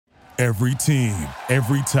Every team,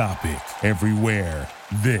 every topic, everywhere.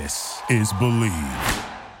 This is Believe.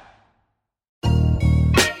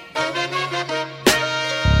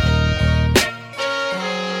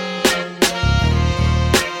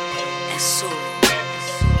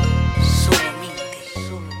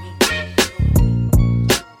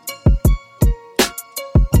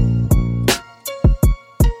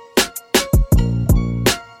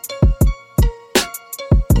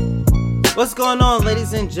 What's going on,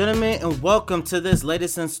 ladies and gentlemen, and welcome to this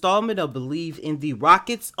latest installment of Believe in the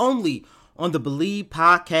Rockets, only on the Believe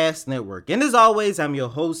Podcast Network. And as always, I'm your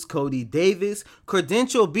host, Cody Davis,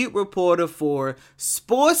 credential beat reporter for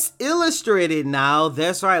Sports Illustrated now.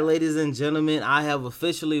 That's right, ladies and gentlemen, I have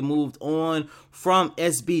officially moved on from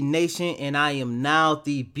SB Nation, and I am now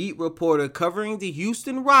the beat reporter covering the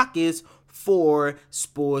Houston Rockets for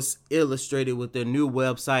Sports Illustrated with their new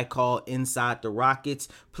website called Inside the Rockets.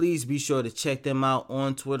 Please be sure to check them out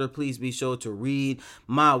on Twitter. Please be sure to read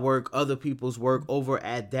my work, other people's work over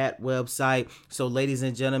at that website. So, ladies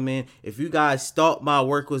and gentlemen, if you guys thought my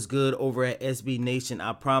work was good over at SB Nation,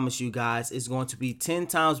 I promise you guys it's going to be 10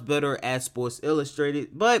 times better at Sports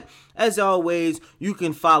Illustrated. But as always, you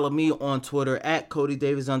can follow me on Twitter at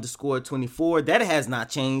CodyDavis_24. That has not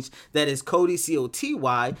changed. That is Cody,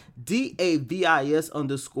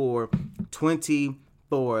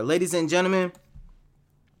 CotyDavis_24. Ladies and gentlemen,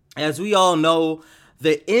 as we all know,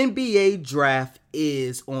 the NBA draft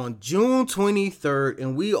is on June 23rd,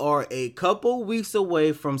 and we are a couple weeks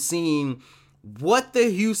away from seeing what the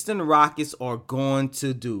Houston Rockets are going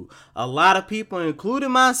to do. A lot of people,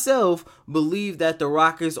 including myself, believe that the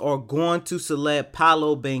Rockets are going to select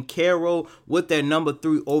Paolo Banchero with their number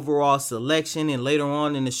 3 overall selection. And later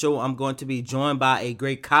on in the show, I'm going to be joined by a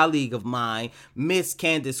great colleague of mine, Miss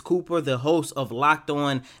Candace Cooper, the host of Locked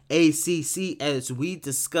On ACC, as we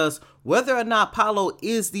discuss whether or not Paolo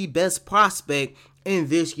is the best prospect in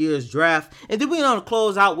this year's draft. And then we're going to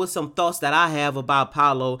close out with some thoughts that I have about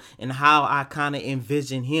Paolo and how I kind of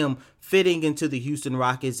envision him fitting into the Houston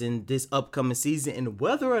Rockets in this upcoming season, and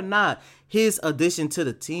whether or not his addition to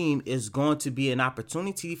the team is going to be an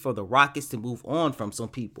opportunity for the Rockets to move on from some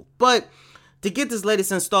people. But to get this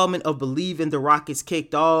latest installment of Believe in the Rockets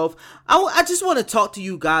kicked off, I just want to talk to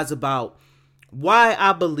you guys about why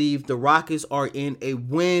I believe the Rockets are in a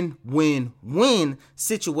win-win-win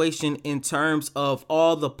situation in terms of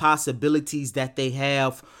all the possibilities that they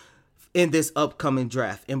have in this upcoming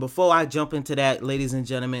draft. And before I jump into that, ladies and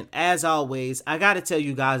gentlemen, as always, I got to tell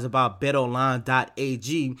you guys about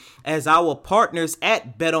betonline.ag, as our partners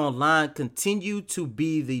at BetOnline continue to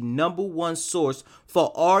be the number one source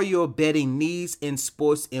for all your betting needs and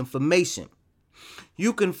sports information.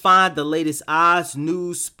 You can find the latest odds,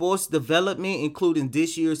 news, sports development, including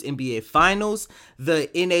this year's NBA Finals, the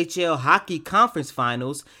NHL Hockey Conference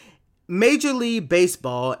Finals, Major League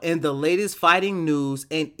Baseball, and the latest fighting news,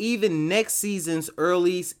 and even next season's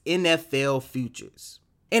early NFL futures.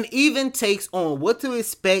 And even takes on what to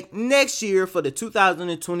expect next year for the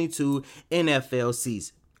 2022 NFL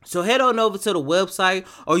season. So head on over to the website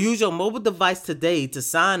or use your mobile device today to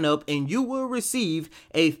sign up, and you will receive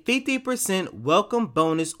a 50% welcome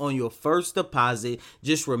bonus on your first deposit.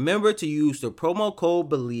 Just remember to use the promo code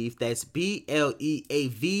BELIEVE, that's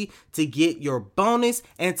BLEAV, to get your bonus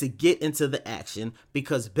and to get into the action,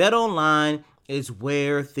 because BetOnline is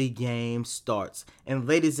where the game starts. And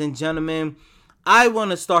ladies and gentlemen, I want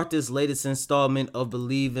to start this latest installment of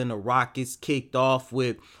Believe in the Rockets kicked off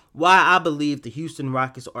with why I believe the Houston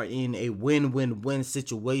Rockets are in a win-win-win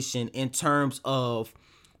situation in terms of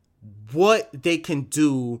what they can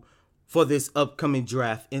do for this upcoming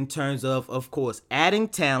draft, in terms of course, adding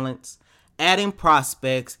talents, adding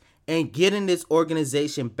prospects, and getting this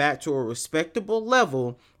organization back to a respectable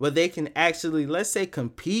level where they can actually, let's say,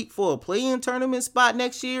 compete for a play-in tournament spot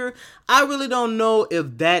next year. I really don't know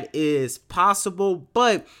if that is possible,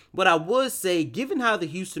 but what I would say, given how the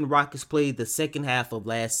Houston Rockets played the second half of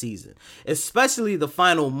last season, especially the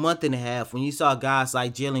final month and a half, when you saw guys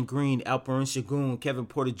like Jalen Green, Alperen Sengun, Kevin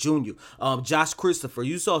Porter Jr., Josh Christopher,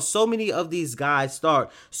 you saw so many of these guys start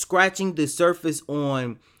scratching the surface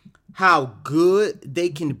on how good they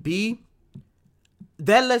can be.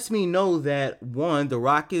 That lets me know that, one, the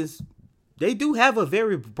Rockets, they do have a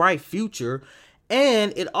very bright future,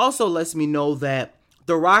 and it also lets me know that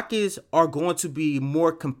the Rockets are going to be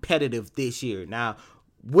more competitive this year. Now,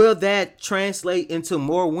 will that translate into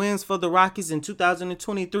more wins for the Rockets in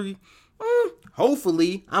 2023?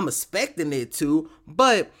 Hopefully, I'm expecting it to,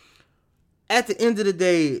 but at the end of the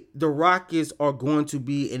day, the Rockets are going to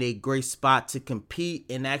be in a great spot to compete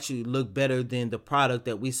and actually look better than the product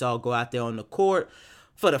that we saw go out there on the court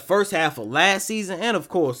for the first half of last season, and of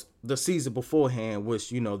course the season beforehand,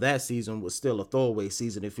 which, you know, that season was still a throwaway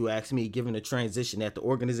season if you ask me, given the transition that the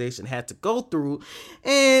organization had to go through.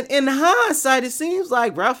 And in hindsight, it seems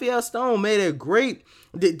like Rafael Stone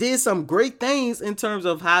did some great things in terms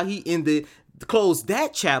of how he closed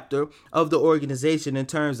that chapter of the organization in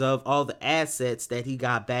terms of all the assets that he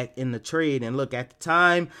got back in the trade. And look, at the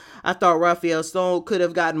time, I thought Rafael Stone could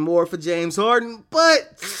have gotten more for James Harden,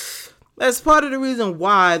 but that's part of the reason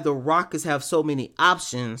why the Rockets have so many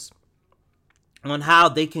options on how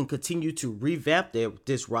they can continue to revamp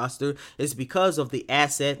this roster is because of the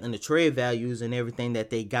asset and the trade values and everything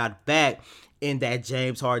that they got back in that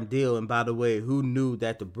James Harden deal. And by the way, who knew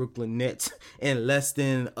that the Brooklyn Nets in less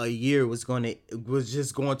than a year was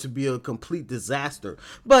just going to be a complete disaster?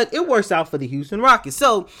 But it works out for the Houston Rockets.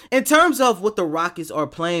 So in terms of what the Rockets are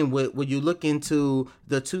playing with, when you look into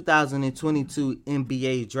the 2022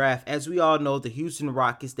 NBA draft, as we all know, the Houston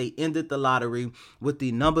Rockets, they ended the lottery with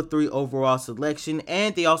the number 3 overall selection,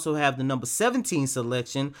 and they also have the number 17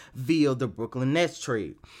 selection via the Brooklyn Nets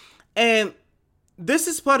trade. And this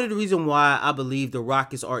is part of the reason why I believe the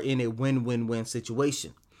Rockets are in a win-win-win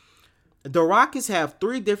situation. The Rockets have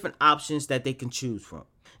 3 different options that they can choose from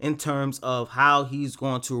in terms of how he's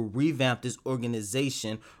going to revamp this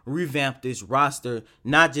organization, revamp this roster,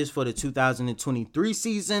 not just for the 2023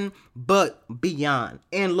 season, but beyond.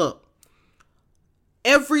 And look,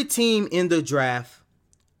 every team in the draft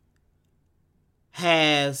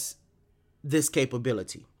has this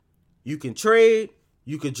capability. You can trade,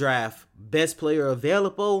 you could draft best player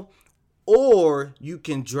available, or you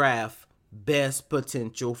can draft best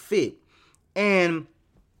potential fit. And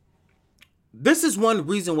this is one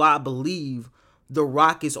reason why I believe the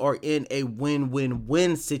Rockets are in a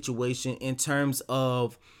win-win-win situation in terms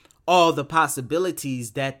of all the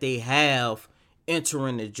possibilities that they have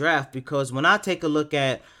entering the draft. Because when I take a look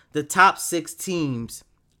at the top 6 teams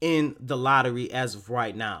in the lottery as of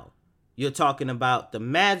right now, you're talking about the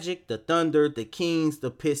Magic, the Thunder, the Kings,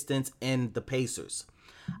 the Pistons, and the Pacers.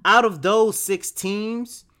 Out of those 6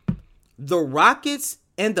 teams, the Rockets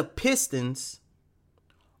and the Pistons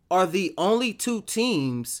are the only 2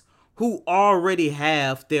 teams who already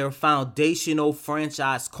have their foundational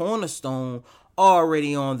franchise cornerstone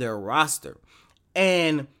already on their roster.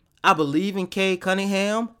 And I believe in Cade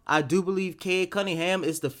Cunningham. I do believe Cade Cunningham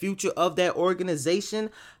is the future of that organization.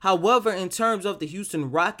 However, in terms of the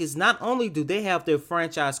Houston Rockets, not only do they have their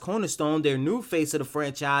franchise cornerstone, their new face of the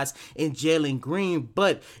franchise in Jalen Green,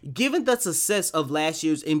 but given the success of last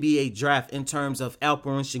year's NBA draft in terms of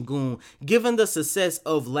Alperen Sengun, given the success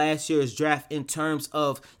of last year's draft in terms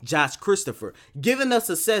of Josh Christopher, given the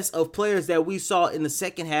success of players that we saw in the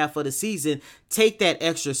second half of the season take that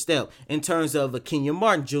extra step in terms of Kenyon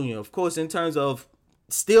Martin Jr., of course, in terms of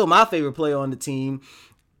still my favorite player on the team,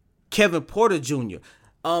 Kevin Porter Jr.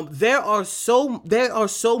 There are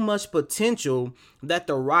so much potential that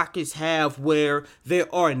the Rockets have where they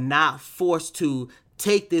are not forced to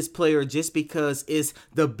take this player just because it's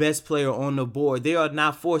the best player on the board. They are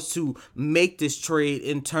not forced to make this trade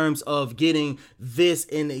in terms of getting this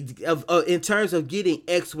in terms of getting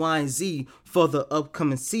X, Y, and Z for the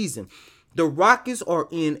upcoming season. The Rockets are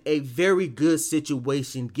in a very good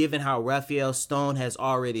situation given how Rafael Stone has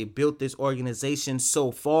already built this organization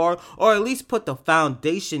so far, or at least put the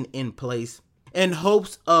foundation in place in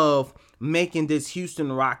hopes of making this Houston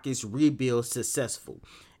Rockets rebuild successful.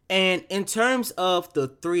 And in terms of the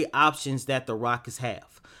 3 options that the Rockets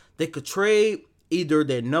have, they could trade either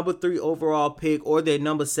their number 3 overall pick or their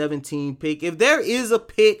number 17 pick. If there is a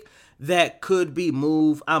pick that could be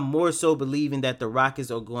moved, I'm more so believing that the Rockets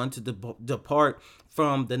are going to depart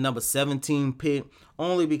from the number 17 pick,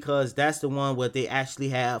 only because that's the one where they actually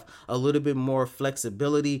have a little bit more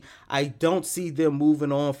flexibility. I don't see them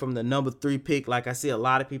moving on from the number 3 pick. Like I see a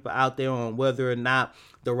lot of people out there on whether or not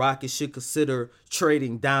the Rockets should consider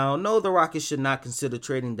trading down. No, the Rockets should not consider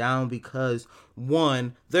trading down because,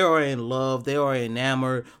 one, they are in love, they are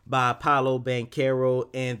enamored by Paolo Banchero,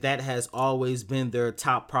 and that has always been their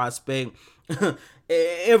top prospect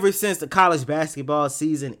ever since the college basketball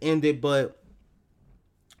season ended. But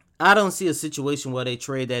I don't see a situation where they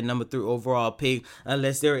trade that number 3 overall pick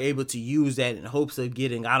unless they're able to use that in hopes of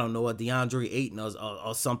getting, I don't know, a DeAndre Ayton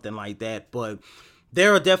or something like that. But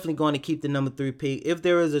they're definitely going to keep the number 3 pick. If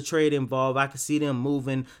there is a trade involved, I could see them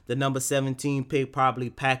moving the number 17 pick, probably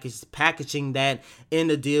packaging that in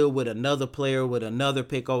the deal with another player, with another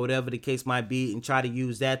pick, or whatever the case might be, and try to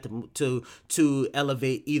use that to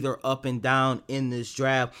elevate either up and down in this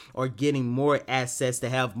draft, or getting more assets to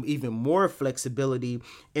have even more flexibility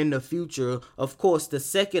in the future. Of course, the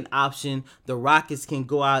second option, the Rockets can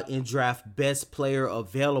go out and draft best player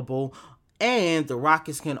available, and the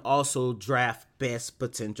Rockets can also draft best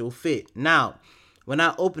potential fit. Now, when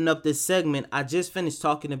I open up this segment, I just finished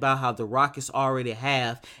talking about how the Rockets already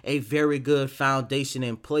have a very good foundation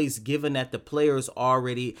in place, given that the players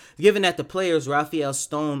Raphael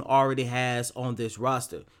Stone already has on this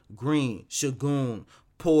roster. Green, Şengün,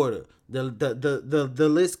 Porter, the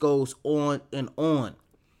list goes on and on.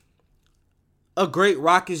 A great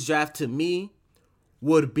Rockets draft to me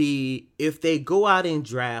would be if they go out and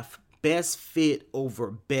draft best fit over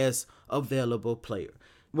best available player.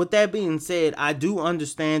 With that being said, I do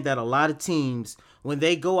understand that a lot of teams, when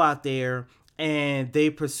they go out there and they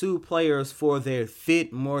pursue players for their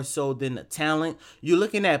fit more so than the talent, you're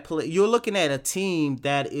looking at a team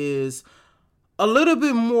that is a little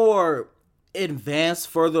bit more advanced,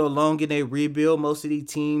 further along in their rebuild. Most of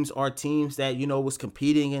these teams are teams that, was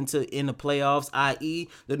competing in the playoffs, i.e.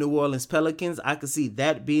 the New Orleans Pelicans. I could see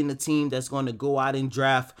that being the team that's going to go out and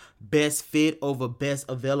draft best fit over best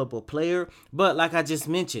available player. But like I just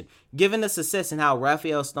mentioned, given the success and how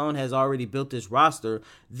Raphael Stone has already built this roster,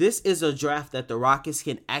 this is a draft that the Rockets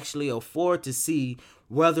can actually afford to see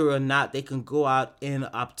whether or not they can go out and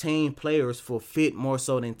obtain players for fit more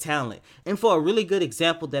so than talent. And for a really good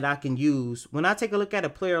example that I can use, when I take a look at a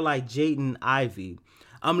player like Jaden Ivey,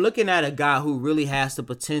 I'm looking at a guy who really has the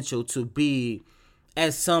potential to be,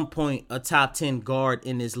 at some point, a top 10 guard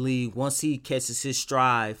in this league once he catches his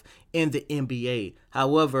stride in the NBA.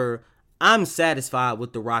 However, I'm satisfied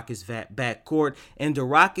with the Rockets' backcourt, and the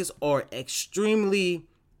Rockets are extremely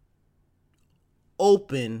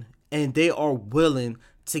open, and they are willing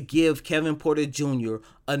to give Kevin Porter Jr.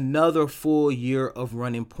 another full year of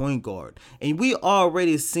running point guard. And we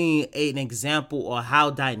already seen an example of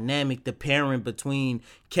how dynamic the pairing between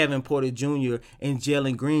Kevin Porter Jr. and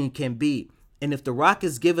Jalen Green can be. And if the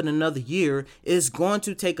Rockets give it another year, it's going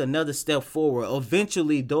to take another step forward.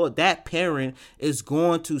 Eventually, though, that pairing is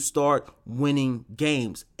going to start winning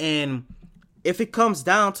games. And if it comes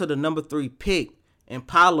down to the number 3 pick and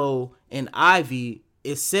Paolo and Ivy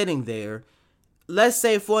is sitting there, let's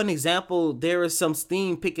say, for an example, there is some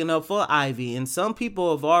steam picking up for Ivy, and some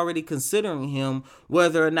people have already considering him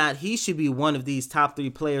whether or not he should be one of these top 3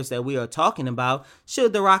 players that we are talking about.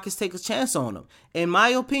 Should the Rockets take a chance on him? In my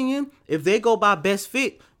opinion, if they go by best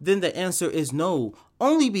fit, then the answer is no.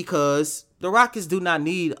 Only because the Rockets do not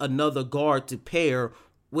need another guard to pair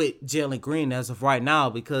with Jalen Green as of right now,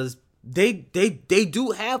 because they do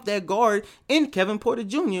have that guard in Kevin Porter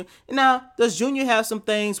Jr. Now, does Jr. have some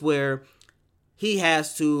things where he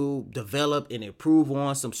has to develop and improve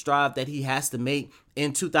on, some strive that he has to make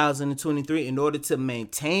in 2023 in order to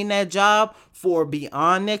maintain that job for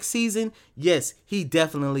beyond next season? Yes, he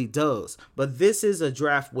definitely does. But this is a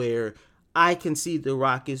draft where I can see the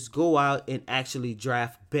Rockets go out and actually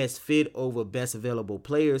draft best fit over best available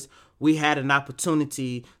players. We had an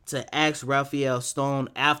opportunity to ask Raphael Stone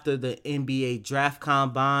after the NBA draft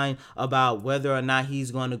combine about whether or not he's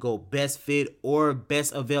going to go best fit or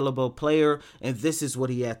best available player, and this is what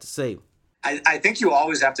he had to say. I think you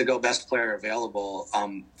always have to go best player available.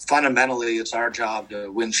 Fundamentally, it's our job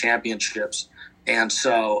to win championships, and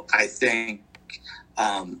so I think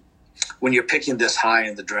when you're picking this high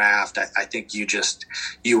in the draft, I think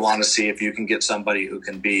you want to see if you can get somebody who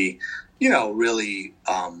can be, really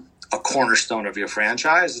a cornerstone of your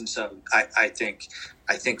franchise. And so I think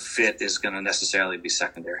fit is going to necessarily be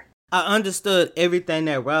secondary. I understood everything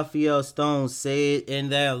that Raphael Stone said in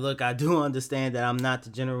there. Look, I do understand that I'm not the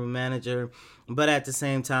general manager, but at the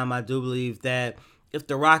same time, I do believe that if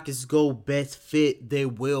the Rockets go best fit, they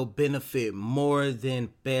will benefit more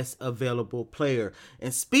than best available player.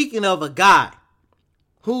 And speaking of a guy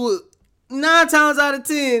who 9 times out of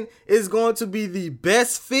 10 is going to be the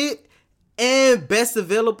best fit and best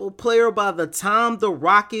available player by the time the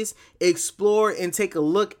Rockets explore and take a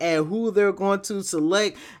look at who they're going to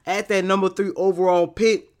select at that number 3 overall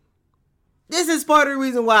pick, this is part of the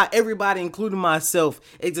reason why everybody, including myself,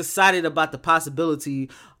 is excited about the possibility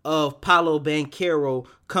of Paolo Banchero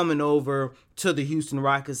coming over to the Houston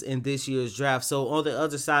Rockets in this year's draft. So on the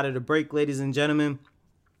other side of the break, ladies and gentlemen,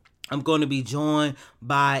 I'm going to be joined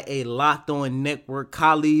by a Locked On Network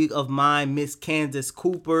colleague of mine, Miss Candace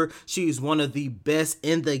Cooper. She's one of the best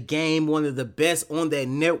in the game, one of the best on that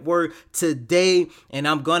network today. And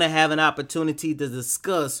I'm going to have an opportunity to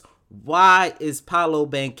discuss why is Paolo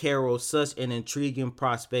Banchero such an intriguing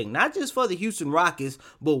prospect, not just for the Houston Rockets,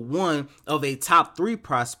 but one of a top 3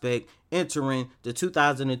 prospect entering the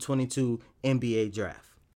 2022 NBA Draft.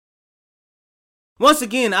 Once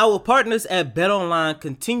again, our partners at BetOnline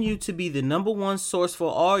continue to be the #1 source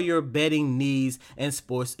for all your betting needs and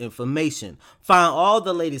sports information. Find all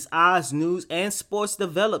the latest odds, news, and sports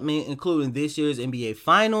development, including this year's NBA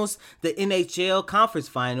Finals, the NHL Conference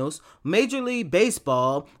Finals, Major League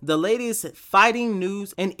Baseball, the latest fighting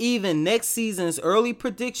news, and even next season's early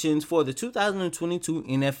predictions for the 2022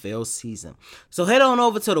 NFL season. So head on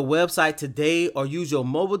over to the website today or use your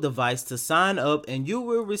mobile device to sign up, and you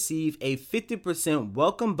will receive a 50%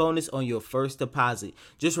 welcome bonus on your first deposit.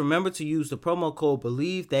 Just remember to use the promo code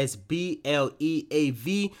BELIEVE, that's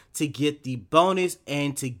BLEAV, to get the bonus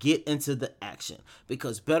and to get into the action,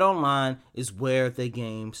 because BetOnline is where the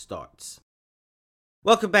game starts.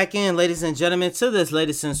 Welcome back in, ladies and gentlemen, to this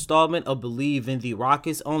latest installment of Believe in the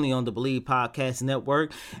Rockets, only on the Believe Podcast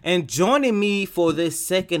Network. And joining me for this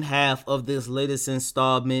second half of this latest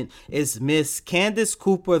installment is Miss Candace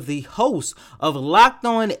Cooper, the host of Locked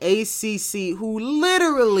On ACC, who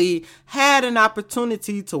literally had an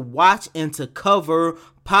opportunity to watch and to cover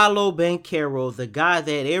Paolo Banchero, the guy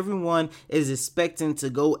that everyone is expecting to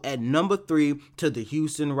go at number 3 to the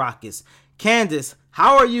Houston Rockets. Candace,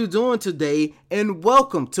 how are you doing today? And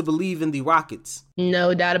welcome to Believe in the Rockets.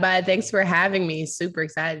 No doubt about it. Thanks for having me. Super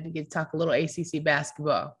excited to get to talk a little ACC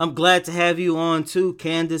basketball. I'm glad to have you on too,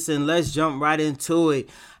 Candace, and let's jump right into it.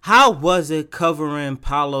 How was it covering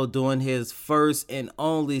Paolo during his first and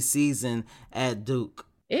only season at Duke?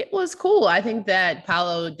 It was cool. I think that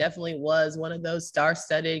Paolo definitely was one of those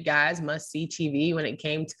star-studded guys, must-see TV when it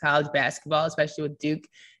came to college basketball, especially with Duke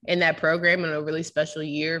in that program, and a really special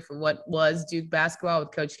year for what was Duke basketball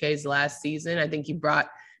with Coach K's last season. I think he brought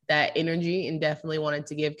that energy and definitely wanted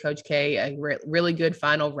to give Coach K a really good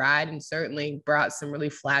final ride, and certainly brought some really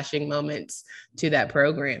flashing moments to that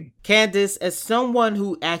program. Candace, as someone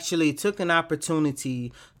who actually took an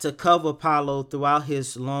opportunity to cover Paolo throughout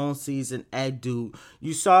his long season at Duke,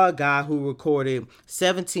 you saw a guy who recorded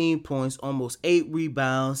 17 points, almost 8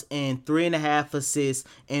 rebounds, and 3.5 assists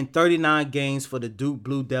in 39 games for the Duke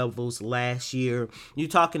Blue Devils last year. You're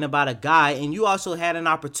talking about a guy, and you also had an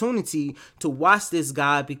opportunity to watch this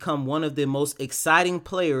guy become one of the most exciting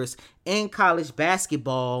players in college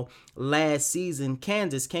basketball last season.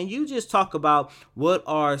 Candace, can you just talk about what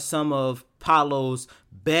are some of Paolo's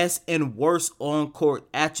best and worst on-court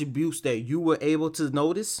attributes that you were able to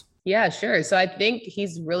notice? Yeah, sure. So I think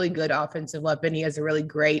he's a really good offensive weapon. He has a really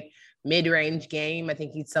great mid-range game. I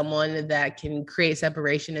think he's someone that can create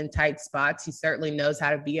separation in tight spots. He certainly knows how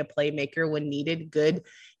to be a playmaker when needed. Good,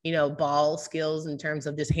 ball skills in terms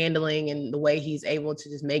of just handling and the way he's able to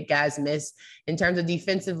just make guys miss in terms of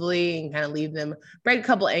defensively and kind of leave them break a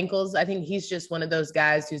couple ankles. I think he's just one of those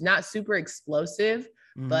guys who's not super explosive,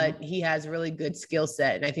 but he has a really good skill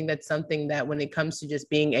set. And I think that's something that when it comes to just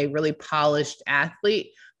being a really polished athlete,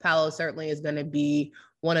 Paolo certainly is going to be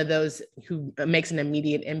one of those who makes an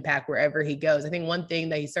immediate impact wherever he goes. I think one thing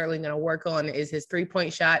that he's certainly going to work on is his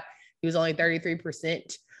 3-point shot. He was only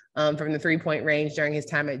 33% from the 3-point range during his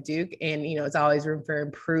time at Duke. And, it's always room for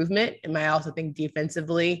improvement. And I also think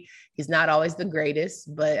defensively, he's not always the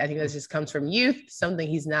greatest, but I think that just comes from youth. Something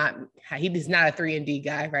he is not a 3-and-D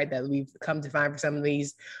guy, right? That we've come to find for some of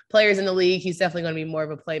these players in the league. He's definitely going to be more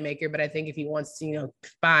of a playmaker, but I think if he wants to,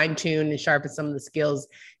 fine tune and sharpen some of the skills,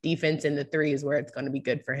 defense in the 3 is where it's going to be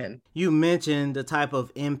good for him. You mentioned the type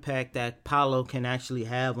of impact that Paolo can actually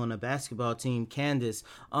have on a basketball team. Candace,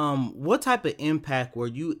 what type of impact were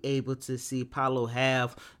you able to see Paolo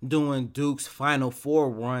have during Duke's Final Four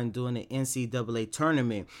run during the NCAA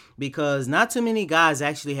tournament? Because not too many guys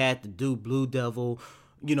actually had the Duke Blue Devil,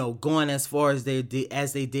 going as far as they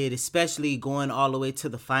did, especially going all the way to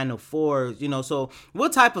the Final Four. So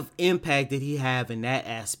what type of impact did he have in that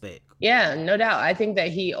aspect? Yeah, no doubt. I think that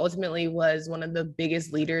he ultimately was one of the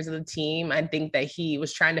biggest leaders of the team. I think that he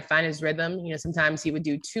was trying to find his rhythm. Sometimes he would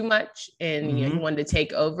do too much and he wanted to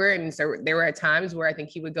take over. And so there were times where I think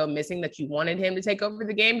he would go missing that you wanted him to take over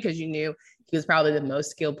the game because you knew he was probably the most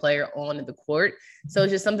skilled player on the court. So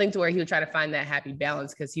it's just something to where he would try to find that happy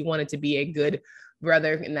balance because he wanted to be a good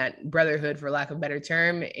brother in that brotherhood, for lack of a better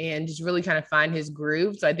term, and just really kind of find his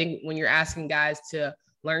groove. So I think when you're asking guys to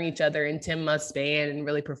learn each other in 10-month span and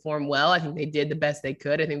really perform well. I think they did the best they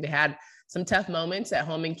could. I think they had some tough moments at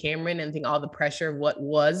home in Cameron, and I think all the pressure of what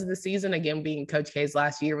was the season, again, being Coach K's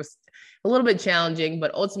last year, was a little bit challenging,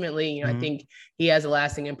 but ultimately, I think he has a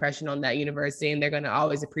lasting impression on that university, and they're going to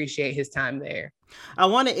always appreciate his time there. I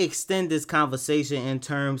want to extend this conversation in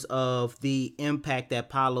terms of the impact that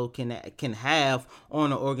Paolo can have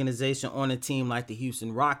on an organization, on a team like the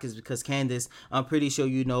Houston Rockets, because Candace, I'm pretty sure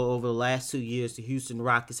you know over the last 2 years, the Houston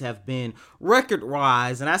Rockets have been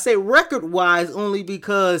record-wise, and I say record-wise only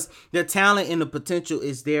because the talent and the potential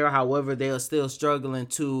is there. However, they are still struggling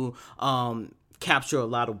to capture a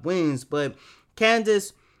lot of wins. But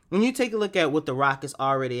Candace, when you take a look at what the Rockets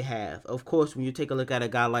already have, of course, when you take a look at a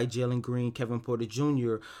guy like Jalen Green, Kevin Porter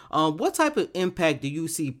Jr., what type of impact do you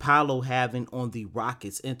see Paolo having on the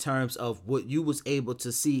Rockets in terms of what you was able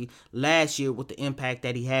to see last year with the impact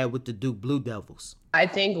that he had with the Duke Blue Devils? I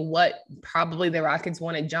think what probably the Rockets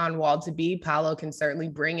wanted John Wall to be, Paolo can certainly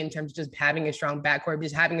bring in terms of just having a strong backcourt,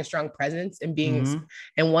 just having a strong presence and being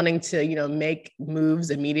and wanting to, make moves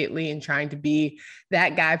immediately and trying to be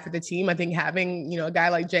that guy for the team. I think having, a guy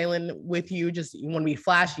like Jalen with you, just you want to be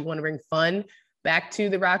flashy, you want to bring fun back to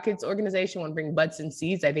the Rockets organization, want to bring butts and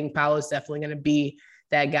seats. I think Paolo's definitely going to be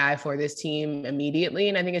that guy for this team immediately.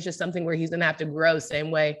 And I think it's just something where he's going to have to grow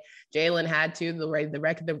same way Jalen had to,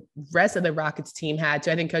 the rest of the Rockets team had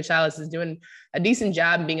to. I think Coach Silas is doing a decent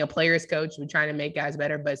job being a player's coach with trying to make guys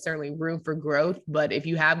better, but certainly room for growth. But if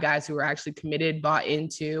you have guys who are actually committed, bought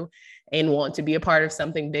into, and want to be a part of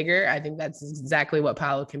something bigger, I think that's exactly what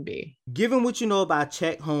Paolo can be. Given what you know about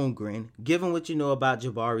Chet Holmgren, given what you know about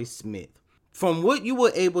Jabari Smith, from what you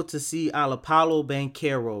were able to see out of Paolo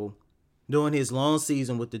Banchero during his long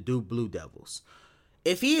season with the Duke Blue Devils,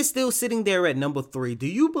 if he is still sitting there at number 3, do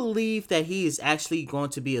you believe that he is actually going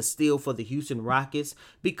to be a steal for the Houston Rockets?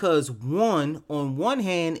 Because on one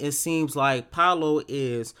hand, it seems like Paolo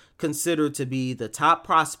is considered to be the top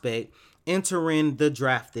prospect entering the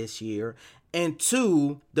draft this year. And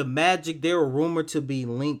 2, the Magic, they're rumored to be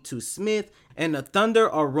linked to Smith, and the Thunder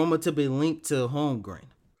are rumored to be linked to Holmgren.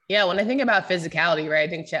 Yeah, when I think about physicality, right, I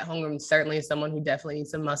think Chet Holmgren certainly is someone who definitely needs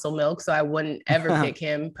some muscle milk. So I wouldn't ever pick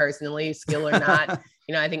him personally, skill or not.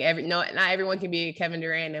 I think not everyone can be Kevin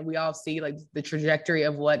Durant, and we all see like the trajectory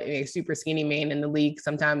of what a super skinny man in the league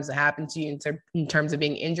sometimes happens to you in terms of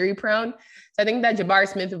being injury prone. So I think that Jabari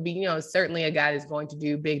Smith would be, certainly a guy that's going to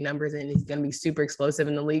do big numbers and he's going to be super explosive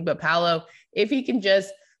in the league. But Paolo, if he can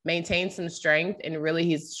just maintain some strength, and really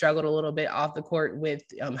he's struggled a little bit off the court with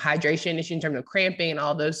hydration issue in terms of cramping and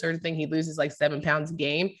all those sort of things. He loses like 7 pounds a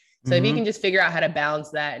game. So if he can just figure out how to balance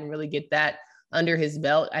that and really get that under his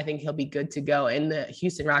belt, I think he'll be good to go. And the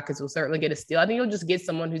Houston Rockets will certainly get a steal. I think you'll just get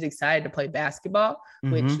someone who's excited to play basketball,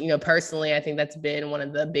 which, personally, I think that's been one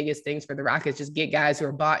of the biggest things for the Rockets, just get guys who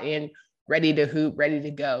are bought in, ready to hoop, ready to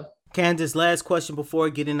go. Candace, last question before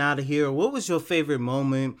getting out of here. What was your favorite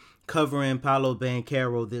moment covering Paolo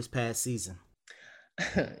Banchero this past season?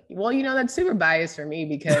 Well, that's super biased for me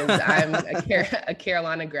because I'm a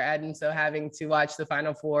Carolina grad. And so having to watch the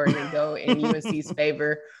Final Four and then go in UNC's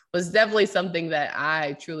favor was definitely something that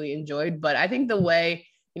I truly enjoyed. But I think the way,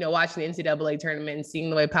 watching the NCAA tournament and seeing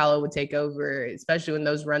the way Paolo would take over, especially when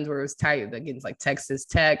those runs where it was tight against like Texas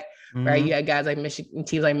Tech, right? You had guys like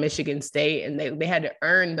teams like Michigan State, and they had to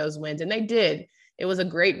earn those wins, and they did. It was a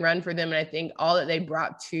great run for them. And I think all that they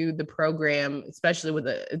brought to the program, especially with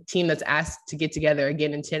a team that's asked to get together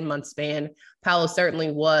again in 10-month span, Paolo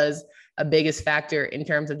certainly was a biggest factor in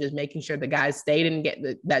terms of just making sure the guys stayed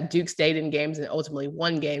in that Duke stayed in games and ultimately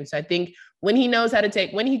won games. So I think when he knows how to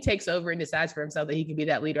when he takes over and decides for himself that he can be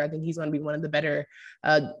that leader, I think he's going to be one of the better,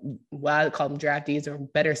 I call them draftees or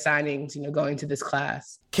better signings, going to this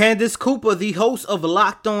class. Candace Cooper, the host of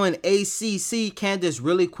Locked On ACC. Candace,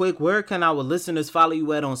 really quick, where can our listeners follow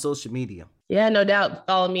you at on social media? Yeah, no doubt.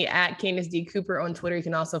 Follow me at Candace D. Cooper on Twitter. You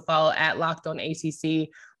can also follow at Locked On ACC.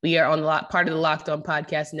 We are on part of the Locked On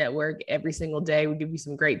Podcast Network every single day. We give you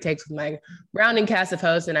some great takes with my rounding cast of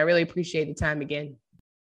hosts, and I really appreciate the time again.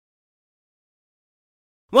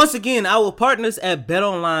 Once again, our partners at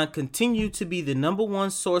BetOnline continue to be the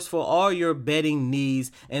 #1 source for all your betting needs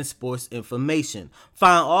and sports information.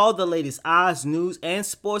 Find all the latest odds, news, and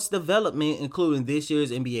sports development, including this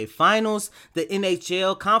year's NBA Finals, the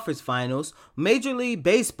NHL Conference Finals, Major League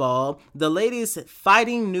Baseball, the latest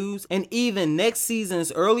fighting news, and even next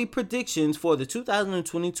season's early predictions for the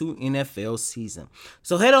 2022 NFL season.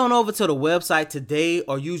 So head on over to the website today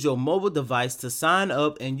or use your mobile device to sign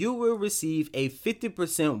up, and you will receive a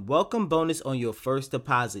 50% 50% welcome bonus on your first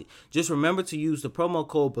deposit. Just remember to use the promo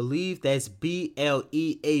code BELIEVE, that's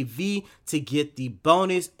BLEAV, to get the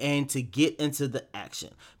bonus and to get into the action,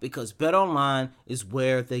 because BetOnline is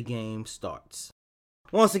where the game starts.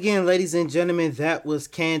 Once again, ladies and gentlemen, that was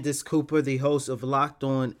Candace Cooper, the host of Locked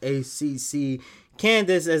On ACC.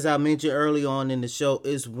 Candace, as I mentioned early on in the show,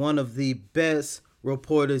 is one of the best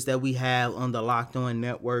reporters that we have on the Locked On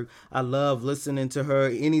Network. I love listening to her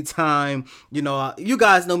anytime. You know, you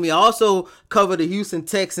guys know me. I also cover the Houston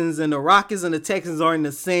Texans, and the Rockets and the Texans are in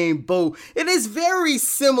the same boat. It is very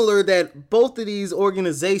similar that both of these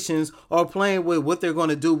organizations are playing with what they're going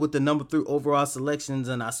to do with the number 3 overall selections.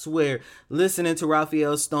 And I swear, listening to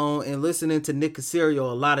Raphael Stone and listening to Nick Caserio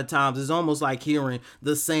a lot of times is almost like hearing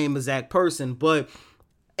the same exact person. But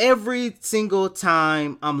every single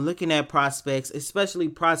time I'm looking at prospects, especially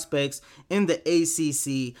prospects in the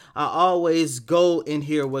ACC, I always go and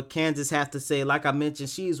hear what Candace has to say. Like I mentioned,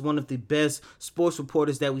 she is one of the best sports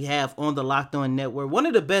reporters that we have on the Locked On Network. One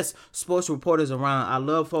of the best sports reporters around. I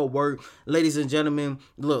love her work. Ladies and gentlemen,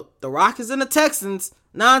 look, the Rockets and the Texans,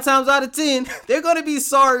 9 times out of 10, they're going to be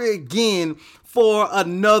sorry again for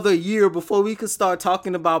another year before we can start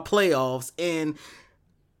talking about playoffs. And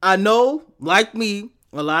I know, like me,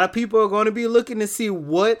 a lot of people are going to be looking to see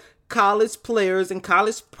what college players and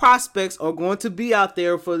college prospects are going to be out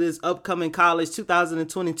there for this upcoming college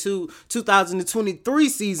 2022-2023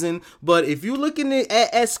 season. But if you're looking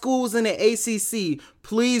at schools in the ACC,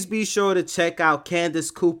 please be sure to check out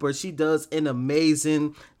Candace Cooper. She does an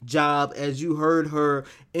amazing job. As you heard her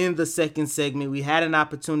in the second segment, we had an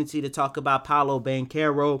opportunity to talk about Paolo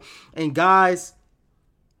Banchero. And guys,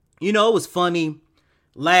 you know, it was funny.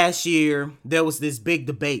 Last year, there was this big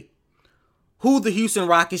debate who the Houston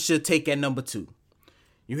Rockets should take at number 2.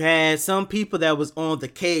 You had some people that was on the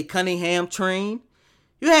Cade Cunningham train.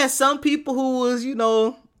 You had some people who was, you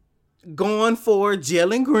know, going for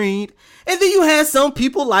Jalen Green. And then you had some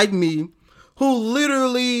people like me who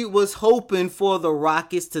literally was hoping for the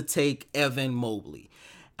Rockets to take Evan Mobley.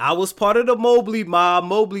 I was part of the Mobley mob,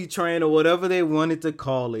 Mobley train, or whatever they wanted to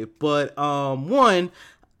call it. But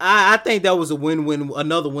I think that was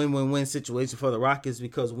another win-win-win situation for the Rockets,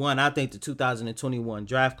 because one, I think the 2021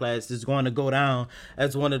 draft class is going to go down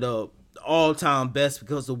as one of the all-time best,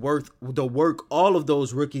 because the work all of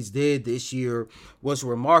those rookies did this year was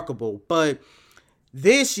remarkable. But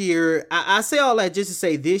this year, I say all that just to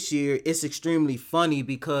say this year, it's extremely funny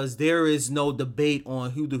because there is no debate on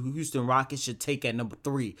who the Houston Rockets should take at number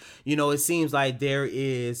 3. You know, it seems like there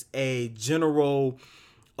is a general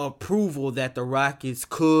approval that the Rockets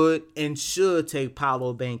could and should take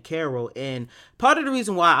Paolo Banchero. And part of the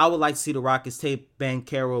reason why I would like to see the Rockets take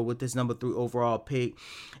Banchero with this number 3 overall pick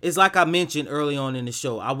is, like I mentioned early on in the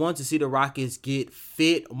show, I want to see the Rockets get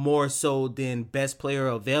fit more so than best player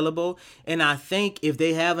available. And I think if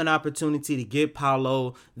they have an opportunity to get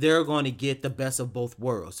Paolo, they're going to get the best of both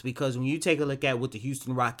worlds. Because when you take a look at what the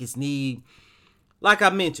Houston Rockets need, like I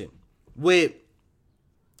mentioned, with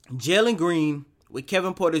Jalen Green, with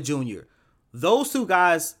Kevin Porter Jr., those two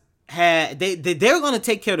guys they're going to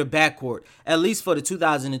take care of the backcourt, at least for the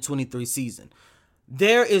 2023 season.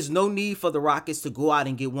 There is no need for the Rockets to go out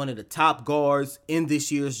and get one of the top guards in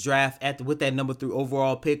this year's draft with that number 3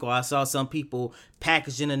 overall pick. Or I saw some people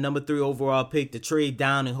packaging a number 3 overall pick to trade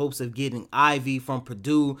down in hopes of getting Ivy from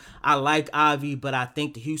Purdue. I like Ivy, but I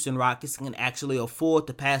think the Houston Rockets can actually afford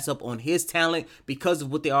to pass up on his talent because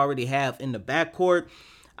of what they already have in the backcourt.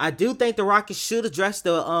 I do think the Rockets should address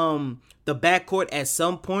the backcourt at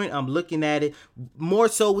some point. I'm looking at it more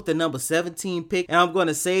so with the number 17 pick, and I'm going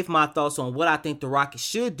to save my thoughts on what I think the Rockets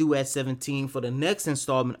should do at 17 for the next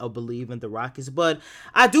installment of Believe in the Rockets. But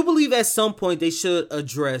I do believe at some point they should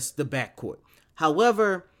address the backcourt.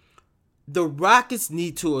 However, the Rockets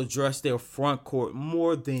need to address their front court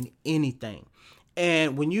more than anything.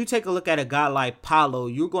 And when you take a look at a guy like Paolo,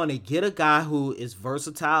 you're going to get a guy who is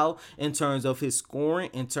versatile in terms of his scoring,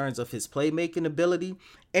 in terms of his playmaking ability.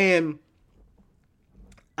 And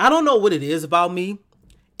I don't know what it is about me.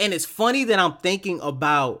 And it's funny that I'm thinking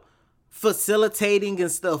about facilitating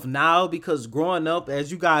and stuff now, because growing up,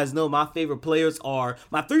 as you guys know, my 3 favorite players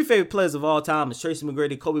of all time is Tracy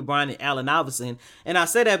McGrady, Kobe Bryant, and Allen Iverson. And I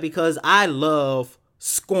say that because I love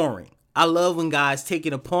scoring. I love when guys take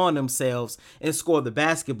it upon themselves and score the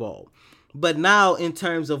basketball. But now, in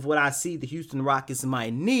terms of what I see the Houston Rockets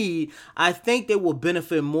might need, I think they will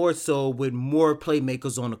benefit more so with more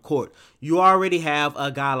playmakers on the court. You already have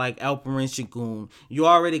a guy like Alperen Sengun. You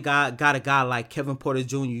already got a guy like Kevin Porter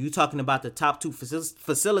Jr. You're talking about the top 2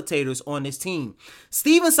 facilitators on this team.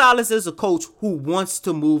 Stephen Silas is a coach who wants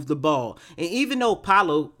to move the ball. And even though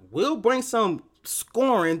Paolo will bring some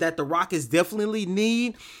scoring that the Rockets definitely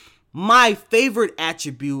need, my favorite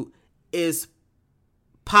attribute is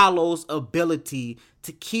Paolo's ability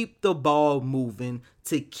to keep the ball moving,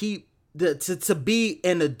 to be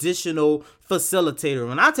an additional facilitator.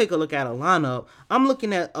 When I take a look at a lineup, I'm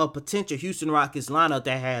looking at a potential Houston Rockets lineup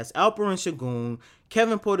that has Alperen Sengun,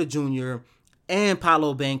 Kevin Porter Jr., and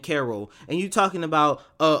Paolo Banchero. And you're talking about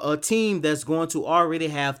a team that's going to already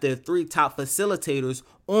have their 3 top facilitators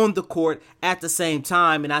on the court at the same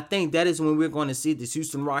time. And I think that is when we're going to see this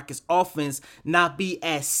Houston Rockets offense not be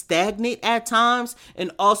as stagnant at times,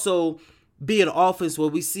 and also be an offense where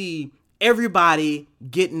we see everybody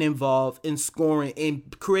getting involved in scoring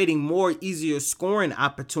and creating more easier scoring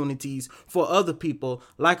opportunities for other people,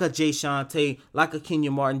 like a Jae'Sean Tate, like a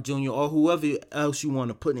Kenyon Martin Jr., or whoever else you want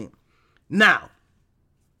to put in. Now,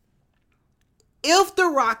 if the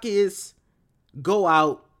Rockets go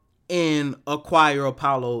out and acquire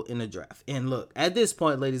Paolo in the draft, and look, at this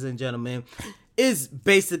point, ladies and gentlemen, it's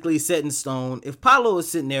basically set in stone. If Paolo is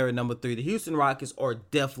sitting there at number 3, the Houston Rockets are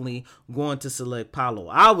definitely going to select Paolo.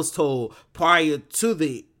 I was told prior to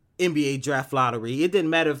the NBA draft lottery, it didn't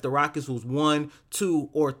matter if the Rockets was 1,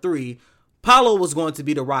 2, or 3, Paolo was going to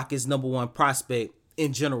be the Rockets' number 1 prospect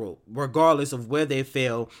in general, regardless of where they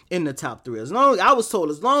fell in the top 3. I was told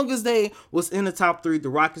as long as they was in the top 3, the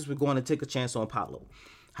Rockets were going to take a chance on Paolo.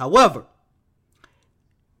 However,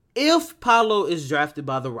 if Paolo is drafted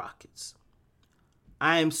by the Rockets,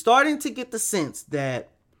 I am starting to get the sense that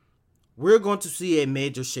we're going to see a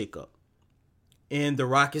major shakeup in the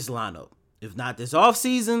Rockets lineup. If not this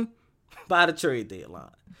offseason, by the trade deadline.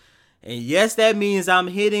 And yes, that means I'm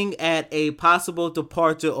hitting at a possible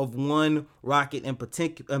departure of one Rocket in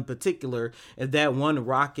particular, and that one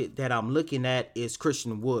Rocket that I'm looking at is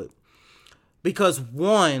Christian Wood. Because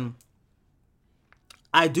one,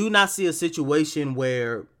 I do not see a situation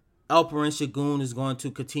where Alperen Sengun is going to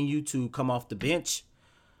continue to come off the bench.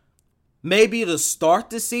 Maybe to start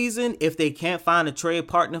the season if they can't find a trade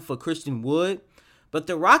partner for Christian Wood. But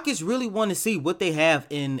the Rockets really want to see what they have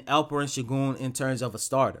in Alperen Sengun in terms of a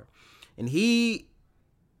starter. And he's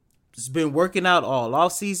been working out all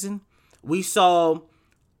offseason. We saw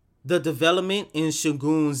the development in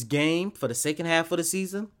Sengun's game for the second half of the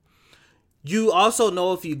season. You also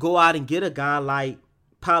know if you go out and get a guy like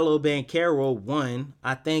Paolo Banchero,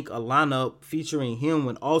 I think a lineup featuring him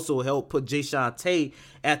would also help put Jae'Sean Tate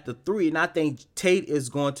at the 3. And I think Tate is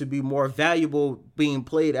going to be more valuable being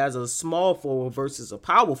played as a small forward versus a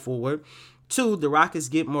power forward. 2, the Rockets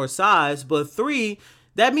get more size. But 3,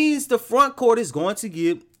 that means the front court is going to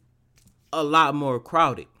get a lot more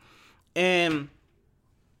crowded. And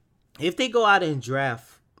if they go out and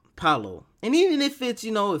draft Paolo, and even if it's,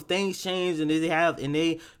 if things change and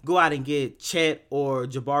they go out and get Chet or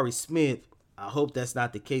Jabari Smith, I hope that's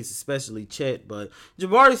not the case, especially Chet, but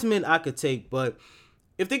Jabari Smith I could take. But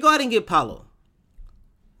if they go out and get Paolo,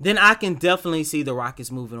 then I can definitely see the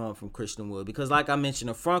Rockets moving on from Christian Wood, because like I mentioned,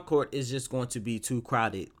 the front court is just going to be too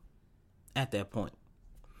crowded at that point.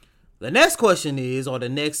 The next question is, or the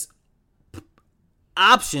next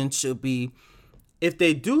option should be, if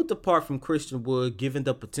they do depart from Christian Wood, given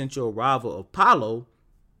the potential arrival of Paolo,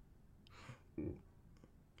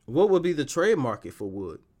 what would be the trade market for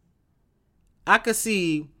Wood? I could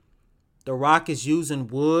see the Rockets using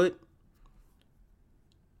Wood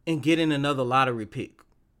and getting another lottery pick.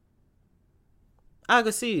 I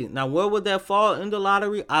could see it. Now, where would that fall in the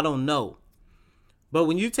lottery? I don't know. But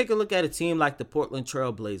when you take a look at a team like the Portland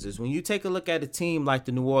Trail Blazers, when you take a look at a team like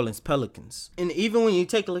the New Orleans Pelicans, and even when you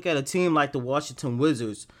take a look at a team like the Washington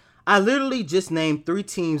Wizards, I literally just named 3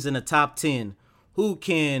 teams in the top 10 who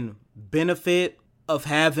can benefit of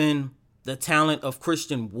having the talent of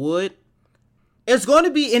Christian Wood. It's going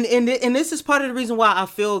to be, and this is part of the reason why I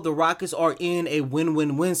feel the Rockets are in a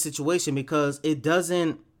win-win-win situation, because it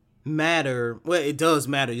doesn't matter. Well, it does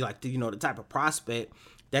matter, like, the type of prospect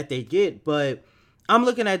that they get, but I'm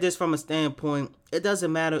looking at this from a standpoint, it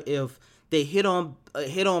doesn't matter if they hit on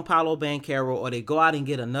Paolo Banchero or they go out and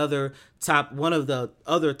get one of the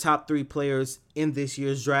other top 3 players in this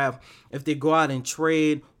year's draft. If they go out and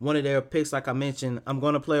trade one of their picks, like I mentioned, I'm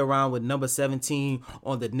going to play around with number 17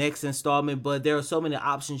 on the next installment, but there are so many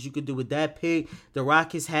options you could do with that pick. The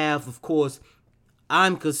Rockets have, of course,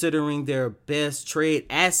 I'm considering their best trade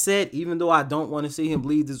asset, even though I don't want to see him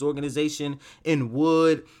lead this organization in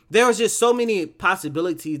Wood. There's just so many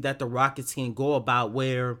possibilities that the Rockets can go about,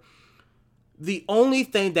 where the only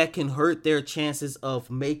thing that can hurt their chances of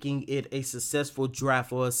making it a successful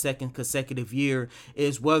draft for a second consecutive year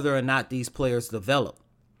is whether or not these players develop.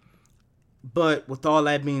 But with all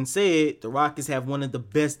that being said, the Rockets have one of the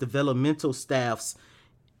best developmental staffs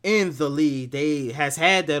in the league. They has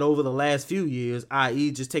had that over the last few years,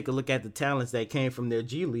 i.e. just take a look at the talents that came from their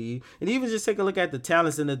G League, and even just take a look at the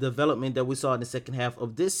talents and the development that we saw in the second half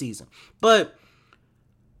of this season. But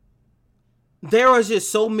there are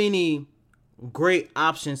just so many great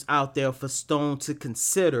options out there for Stone to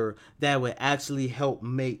consider that would actually help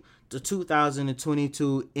make the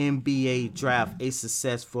 2022 NBA draft a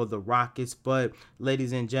success for the Rockets. But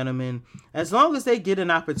ladies and gentlemen, as long as they get an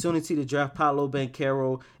opportunity to draft Paolo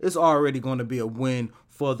Banchero, it's already going to be a win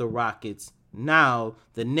for the Rockets. Now,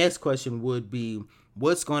 the next question would be,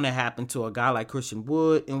 what's going to happen to a guy like Christian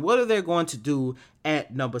Wood, and what are they going to do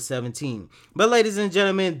at number 17? But ladies and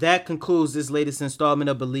gentlemen, that concludes this latest installment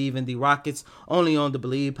of Believe in the Rockets, only on the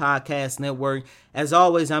Believe Podcast Network. As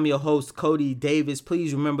always, I'm your host, Cody Davis.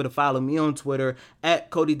 Please remember to follow me on Twitter at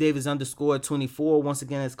CodyDavis_24. Once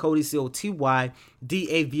again, that's Cody,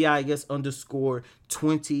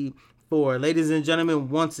 COTYDAVIS_24. Ladies and gentlemen,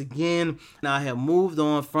 once again, I have moved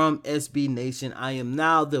on from SB Nation. I am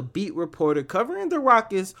now the beat reporter covering the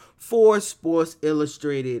Rockets for Sports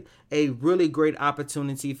Illustrated. A really great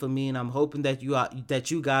opportunity for me, and I'm hoping that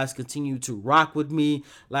you guys continue to rock with me.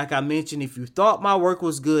 Like I mentioned, if you thought my work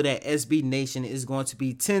was good at SB Nation, it's going to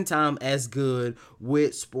be 10 times as good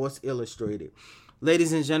with Sports Illustrated.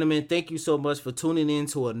 Ladies and gentlemen, thank you so much for tuning in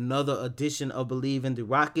to another edition of Believe in the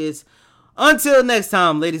Rockets. Until next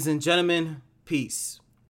time, ladies and gentlemen, peace.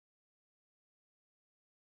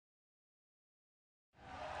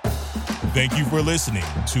 Thank you for listening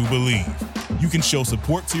to Believe. You can show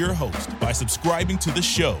support to your host by subscribing to the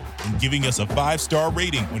show and giving us a 5-star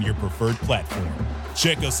rating on your preferred platform.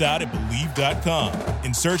 Check us out at Believe.com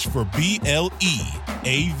and search for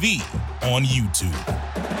BLEAV on YouTube.